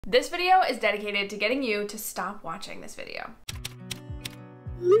This video is dedicated to getting you to stop watching this video.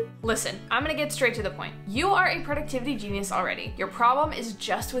 Listen, I'm gonna get straight to the point. You are a productivity genius already. Your problem is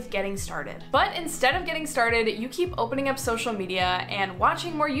just with getting started. But instead of getting started, you keep opening up social media and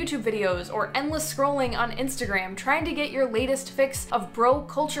watching more YouTube videos or endless scrolling on Instagram, trying to get your latest fix of bro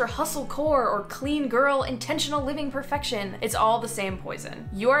culture hustle core or clean girl intentional living perfection. It's all the same poison.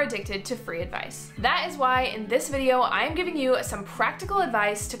 You are addicted to free advice. That is why in this video, I am giving you some practical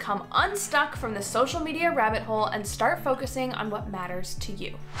advice to come unstuck from the social media rabbit hole and start focusing on what matters to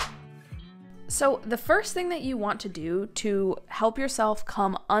you. So the first thing that you want to do to help yourself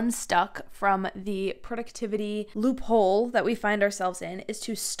come unstuck from the productivity loophole that we find ourselves in is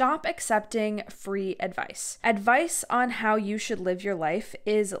to stop accepting free advice. Advice on how you should live your life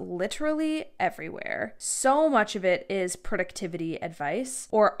is literally everywhere. So much of it is productivity advice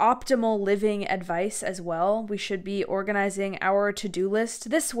or optimal living advice as well. We should be organizing our to-do list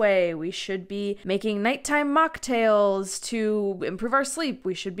this way. We should be making nighttime mocktails to improve our sleep.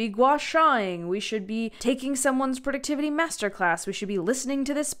 We should be gua shaing. We should be taking someone's productivity masterclass. We should be listening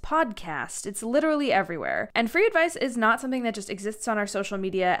to this podcast. It's literally everywhere. And free advice is not something that just exists on our social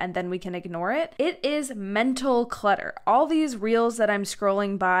media and then we can ignore it. It is mental clutter. All these reels that I'm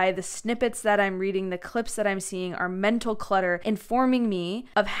scrolling by, the snippets that I'm reading, the clips that I'm seeing are mental clutter informing me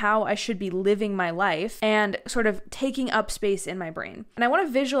of how I should be living my life and sort of taking up space in my brain. And I want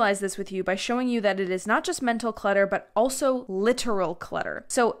to visualize this with you by showing you that it is not just mental clutter, but also literal clutter.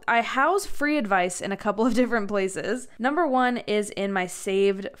 So I house free advice in a couple of different places. Number one is in my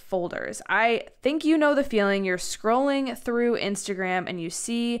saved folders. I think you know the feeling. You're scrolling through Instagram and you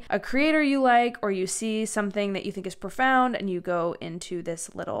see a creator you like, or you see something that you think is profound, and you go into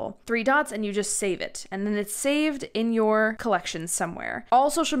this little three dots and you just save it. And then it's saved in your collection somewhere. All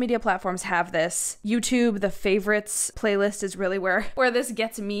social media platforms have this. YouTube, the favorites playlist is really where this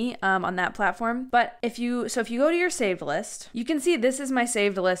gets me on that platform. But if you go to your saved list, you can see this is my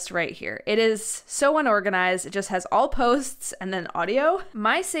saved list right here. It is so unorganized. It just has all posts and then audio.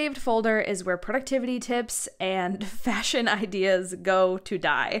 My saved folder is where productivity tips and fashion ideas go to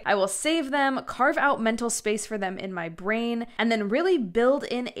die. I will save them, carve out mental space for them in my brain, and then really build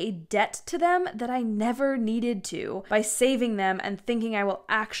in a debt to them that I never needed to by saving them and thinking I will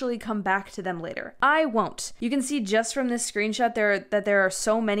actually come back to them later. I won't. You can see just from this screenshot that there are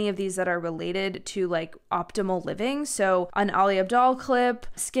so many of these that are related to like optimal living. So an Ali Abdaal clip,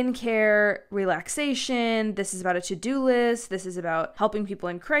 skincare, relaxation. This is about a to-do list. This is about helping people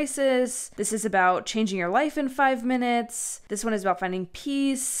in crisis. This is about changing your life in 5 minutes. This one is about finding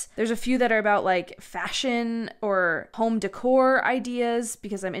peace. There's a few that are about like fashion or home decor ideas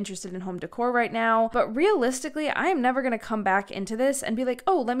because I'm interested in home decor right now. But realistically, I am never going to come back into this and be like,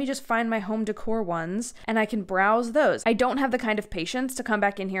 oh, let me just find my home decor ones and I can browse those. I don't have the kind of patience to come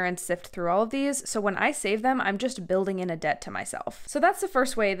back in here and sift through all of these. So when I save them, I'm just building in a debt to myself. So that's the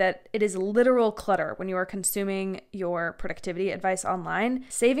first way that it is literal clutter when you are consuming your productivity advice online.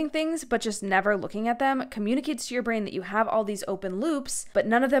 Saving things but just never looking at them communicates to your brain that you have all these open loops, but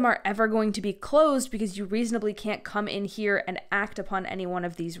none of them are ever going to be closed because you reasonably can't come in here and act upon any one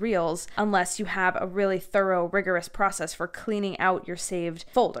of these reels unless you have a really thorough, rigorous process for cleaning out your saved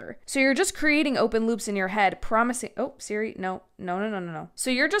folder. So you're just creating open loops in your head, promising, oh, Siri, no. So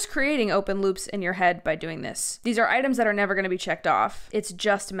you're just creating open loops in your head by doing this. These are items that are never going to be checked off. It's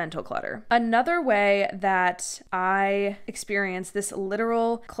just mental clutter. Another way that I experience this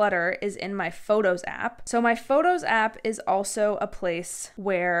literal clutter is in my Photos app. So my Photos app is also a place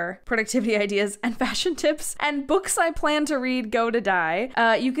where productivity ideas and fashion tips and books I plan to read go to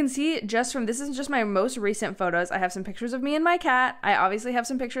die. You can see just from, this is just my most recent photos. I have some pictures of me and my cat. I obviously have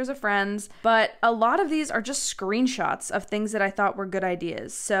some pictures of friends, but a lot of these are just screenshots of things that I thought were good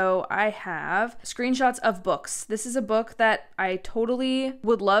ideas. So I have screenshots of books. This is a book that I totally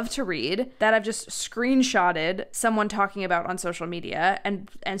would love to read that I've just screenshotted someone talking about on social media and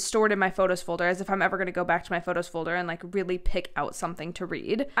stored in my photos folder as if I'm ever going to go back to my photos folder and like really pick out something to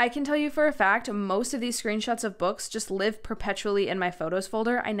read. I can tell you for a fact, most of these screenshots of books just live perpetually in my photos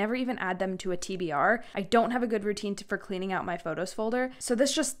folder. I never even add them to a TBR. I don't have a good routine for cleaning out my photos folder. So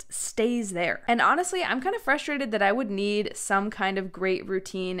this just stays there. And honestly, I'm kind of frustrated that I would need some kind of great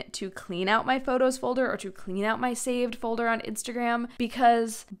routine to clean out my photos folder or to clean out my saved folder on Instagram,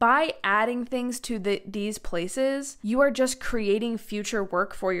 because by by adding things to these places, you are just creating future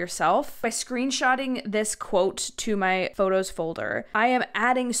work for yourself. By screenshotting this quote to my photos folder, I am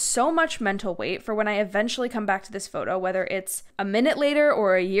adding so much mental weight for when I eventually come back to this photo, whether it's a minute later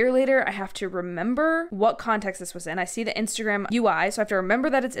or a year later. I have to remember what context this was in. I see the Instagram UI, so I have to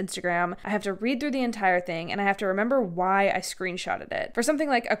remember that it's Instagram. I have to read through the entire thing, and I have to remember why I screenshotted it. For something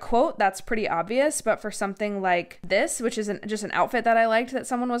like a quote, that's pretty obvious, but for something like this, which is just an outfit that I liked that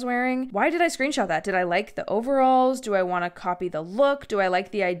someone was wearing, why did I screenshot that? Did I like the overalls? Do I want to copy the look? Do I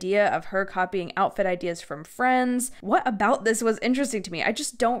like the idea of her copying outfit ideas from friends? What about this was interesting to me? I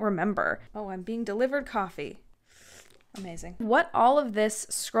just don't remember. Oh, I'm being delivered coffee. Amazing. What all of this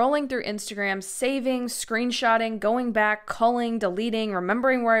scrolling through Instagram, saving, screenshotting, going back, culling, deleting,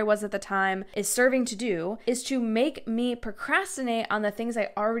 remembering where I was at the time is serving to do is to make me procrastinate on the things I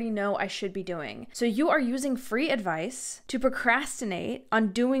already know I should be doing. So you are using free advice to procrastinate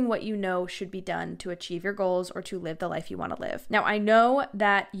on doing what you know should be done to achieve your goals or to live the life you want to live. Now, I know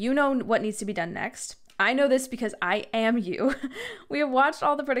that you know what needs to be done next. I know this because I am you. We have watched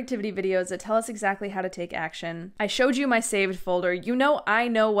all the productivity videos that tell us exactly how to take action. I showed you my saved folder. You know I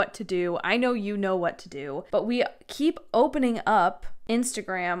know what to do. I know you know what to do. But we keep opening up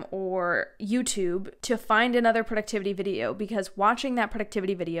Instagram or YouTube to find another productivity video because watching that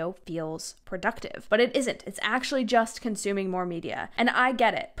productivity video feels productive. But it isn't. It's actually just consuming more media. And I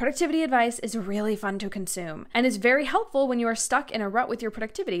get it. Productivity advice is really fun to consume and is very helpful when you are stuck in a rut with your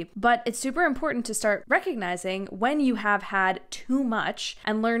productivity. But it's super important to start recognizing when you have had too much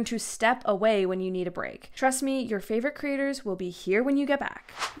and learn to step away when you need a break. Trust me, your favorite creators will be here when you get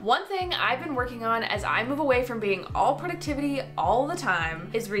back. One thing I've been working on as I move away from being all productivity all the time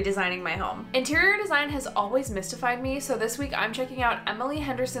is redesigning my home. Interior design has always mystified me, so this week I'm checking out Emily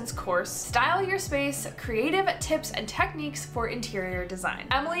Henderson's course, Style Your Space: Creative Tips and Techniques for Interior Design.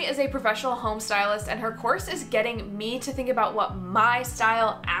 Emily is a professional home stylist, and her course is getting me to think about what my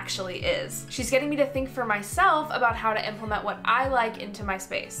style actually is. She's getting me to think for myself about how to implement what I like into my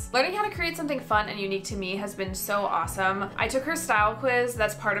space. Learning how to create something fun and unique to me has been so awesome. I took her style quiz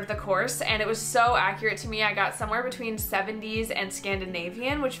that's part of the course, and it was so accurate to me. I got somewhere between 70s and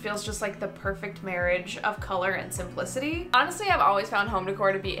Scandinavian, which feels just like the perfect marriage of color and simplicity. Honestly, I've always found home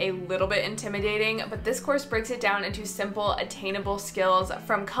decor to be a little bit intimidating, but this course breaks it down into simple, attainable skills,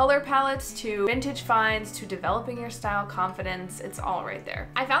 from color palettes to vintage finds to developing your style confidence. It's all right there.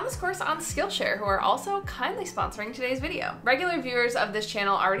 I found this course on Skillshare, who are also kindly sponsoring today's video. Regular viewers of this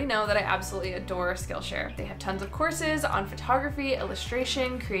channel already know that I absolutely adore Skillshare. They have tons of courses on photography,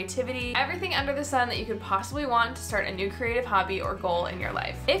 illustration, creativity, everything under the sun that you could possibly want to start a new creative hobby or goal in your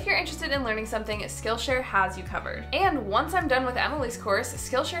life. If you're interested in learning something, Skillshare has you covered. And once I'm done with Emily's course,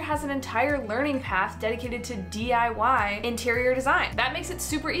 Skillshare has an entire learning path dedicated to DIY interior design. That makes it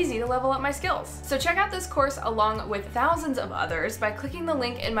super easy to level up my skills. So check out this course along with thousands of others by clicking the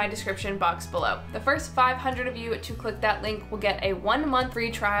link in my description box below. The first 500 of you to click that link will get a 1-month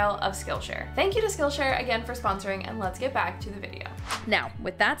free trial of Skillshare. Thank you to Skillshare again for sponsoring, and let's get back to the video. Now,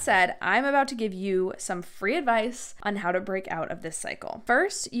 with that said, I'm about to give you some free advice on how to break out of this cycle.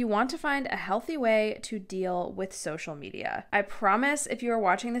 First, you want to find a healthy way to deal with social media. I promise if you are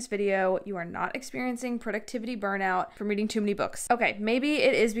watching this video, you are not experiencing productivity burnout from reading too many books. Okay, maybe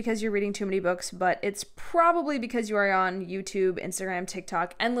it is because you're reading too many books, but it's probably because you are on YouTube, Instagram,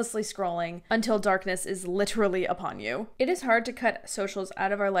 TikTok, endlessly scrolling until darkness is literally upon you. It is hard to cut socials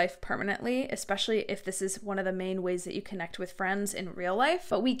out of our life permanently, especially if this is one of the main ways that you connect with friends in real life,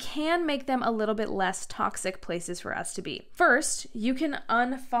 but we can make them a little bit less toxic places for us to be. First, you can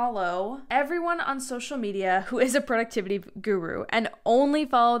unfollow everyone on social media who is a productivity guru and only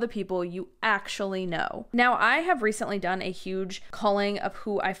follow the people you actually know. Now, I have recently done a huge culling of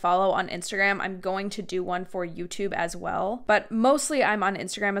who I follow on Instagram. I'm going to do one for YouTube as well, but mostly I'm on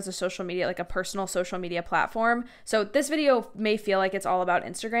Instagram as a social media, like a personal social media platform. So this video may feel like it's all about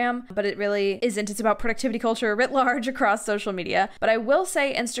Instagram, but it really isn't. It's about productivity culture writ large across social media. But I will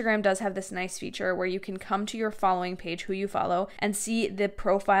say Instagram does have this nice feature where you can come to your following page, who you follow, and see the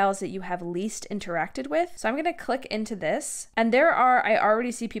profiles that you have least interacted with. So I'm going to click into this, and I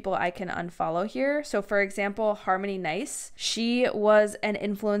already see people I can unfollow here. So for example, Harmony Nice, she was an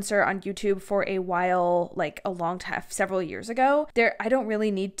influencer on YouTube for a while, like a long time, several years ago. I don't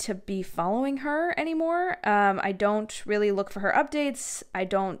really need to be following her anymore. I don't really look for her updates.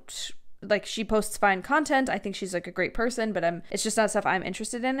 She posts fine content. I think she's like a great person, but it's just not stuff I'm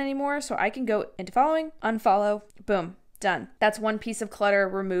interested in anymore. So I can go into following, unfollow, boom. Done. That's one piece of clutter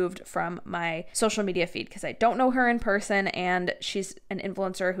removed from my social media feed because I don't know her in person and she's an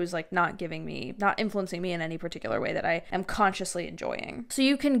influencer who's like not influencing me in any particular way that I am consciously enjoying. So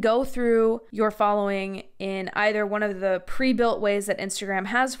you can go through your following in either one of the pre-built ways that Instagram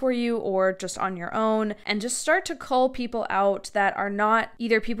has for you or just on your own, and just start to cull people out that are not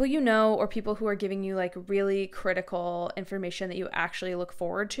either people you know or people who are giving you like really critical information that you actually look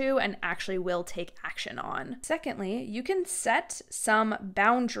forward to and actually will take action on. Secondly, you can set some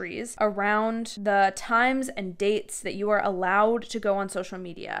boundaries around the times and dates that you are allowed to go on social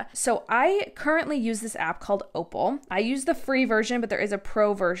media. So I currently use this app called Opal. I use the free version, but there is a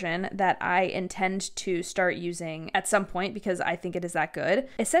pro version that I intend to start using at some point because I think it is that good.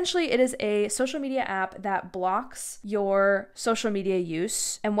 Essentially, it is a social media app that blocks your social media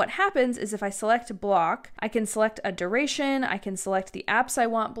use. And what happens is if I select block, I can select a duration, I can select the apps I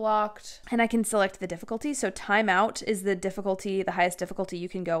want blocked, and I can select the difficulty. So timeout is the difficulty, the highest difficulty you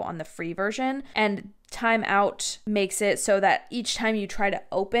can go on the free version. And timeout makes it so that each time you try to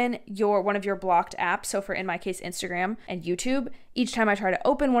open one of your blocked apps, so for in my case Instagram and YouTube, each time I try to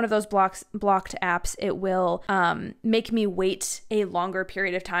open one of those blocked apps, it will make me wait a longer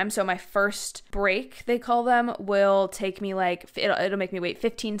period of time. So my first break, they call them, will take me like, it'll make me wait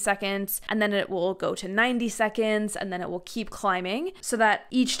 15 seconds, and then it will go to 90 seconds, and then it will keep climbing so that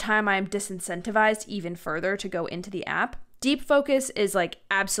each time I'm disincentivized even further to go into the app. Deep focus is like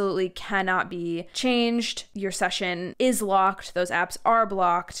absolutely cannot be changed. Your session is locked. Those apps are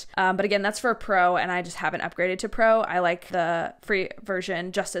blocked. But again, that's for pro and I just haven't upgraded to pro. I like the free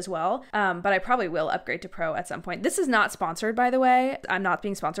version just as well. But I probably will upgrade to pro at some point. This is not sponsored, by the way. I'm not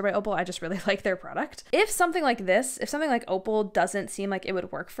being sponsored by Opal. I just really like their product. If something like Opal doesn't seem like it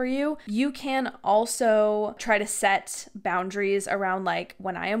would work for you, you can also try to set boundaries around like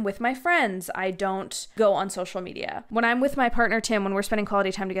when I am with my friends, I don't go on social media. When I'm with my partner Tim, when we're spending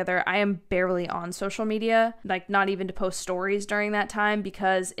quality time together, I am barely on social media, like not even to post stories during that time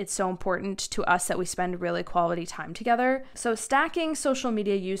because it's so important to us that we spend really quality time together. So stacking social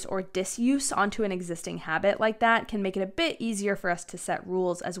media use or disuse onto an existing habit like that can make it a bit easier for us to set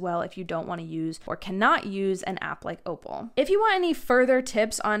rules as well if you don't want to use or cannot use an app like Opal. If you want any further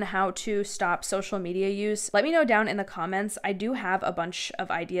tips on how to stop social media use, let me know down in the comments. I do have a bunch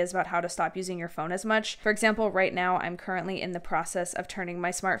of ideas about how to stop using your phone as much. For example, right now I'm currently in the process of turning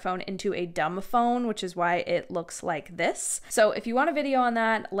my smartphone into a dumb phone, which is why it looks like this. So if you want a video on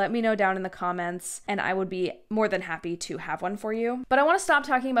that, let me know down in the comments and I would be more than happy to have one for you. But I want to stop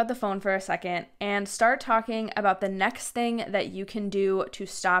talking about the phone for a second and start talking about the next thing that you can do to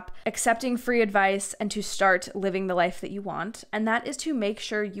stop accepting free advice and to start living the life that you want. And that is to make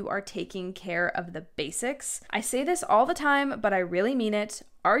sure you are taking care of the basics. I say this all the time, but I really mean it.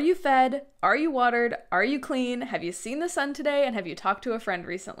 Are you fed? Are you watered? Are you clean? Have you seen the sun today? And have you talked to a friend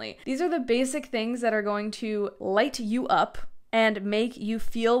recently? These are the basic things that are going to light you up and make you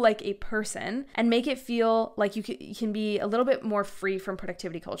feel like a person and make it feel like you can be a little bit more free from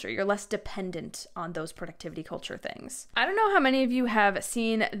productivity culture. You're less dependent on those productivity culture things. I don't know how many of you have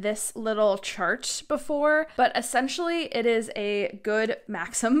seen this little chart before, but essentially it is a good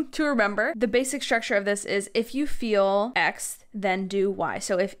maxim to remember. The basic structure of this is if you feel X, then do Y.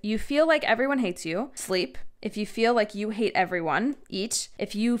 So if you feel like everyone hates you, sleep. If you feel like you hate everyone, eat.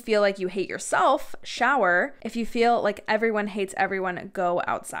 If you feel like you hate yourself, shower. If you feel like everyone hates everyone, go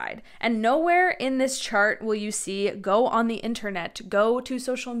outside. And nowhere in this chart will you see go on the internet, go to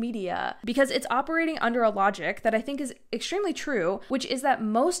social media, because it's operating under a logic that I think is extremely true, which is that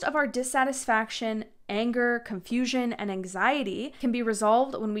most of our dissatisfaction, anger, confusion, and anxiety can be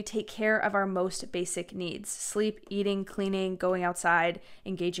resolved when we take care of our most basic needs: sleep, eating, cleaning, going outside,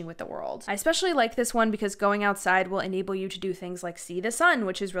 engaging with the world. I especially like this one because going outside will enable you to do things like see the sun,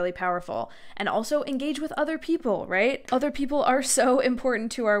 which is really powerful, and also engage with other people, right? Other people are so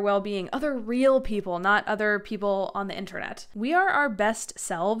important to our well-being. Other real people, not other people on the internet. We are our best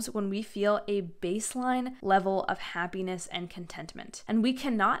selves when we feel a baseline level of happiness and contentment, and we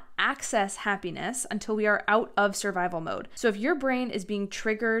cannot access happiness until we are out of survival mode. So if your brain is being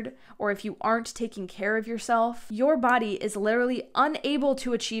triggered or if you aren't taking care of yourself, your body is literally unable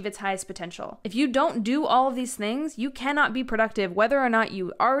to achieve its highest potential. If you don't do all of these things, you cannot be productive, whether or not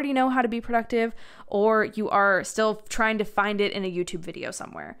you already know how to be productive or you are still trying to find it in a YouTube video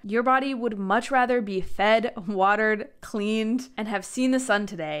somewhere. Your body would much rather be fed, watered, cleaned, and have seen the sun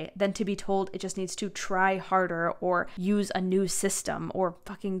today than to be told it just needs to try harder or use a new system or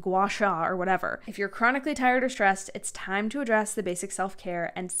fucking gua sha or whatever. If you're chronically tired or stressed, it's time to address the basic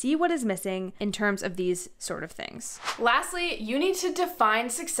self-care and see what is missing in terms of these sort of things. Lastly, you need to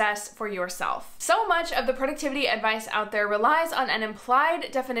define success for yourself. So much of the productivity advice out there relies on an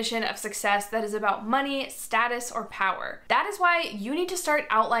implied definition of success that is about money, status, or power. That is why you need to start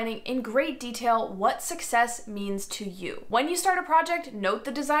outlining in great detail what success means to you. When you start a project, note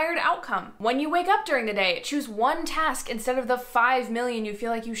the desired outcome. When you wake up during the day, choose one task instead of the 5 million you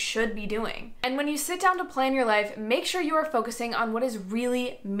feel like you should be doing. And when you sit down to plan your life, make sure you are focusing on what is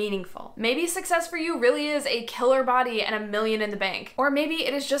really meaningful. Maybe success for you really is a killer body and $1 million in the bank. Or maybe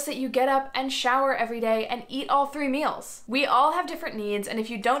it is just that you get up and shower every day and eat all 3 meals. We all have different needs, and if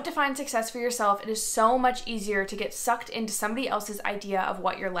you don't define success for yourself, it is so much easier to get sucked into somebody else's idea of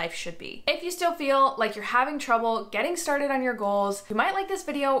what your life should be. If you still feel like you're having trouble getting started on your goals, you might like this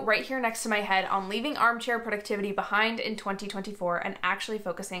video right here next to my head on leaving armchair productivity behind in 2024 and actually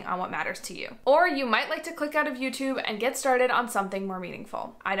focusing on what matters to you. Or you might like to click out of YouTube and get started on something more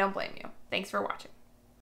meaningful. I don't blame you. Thanks for watching.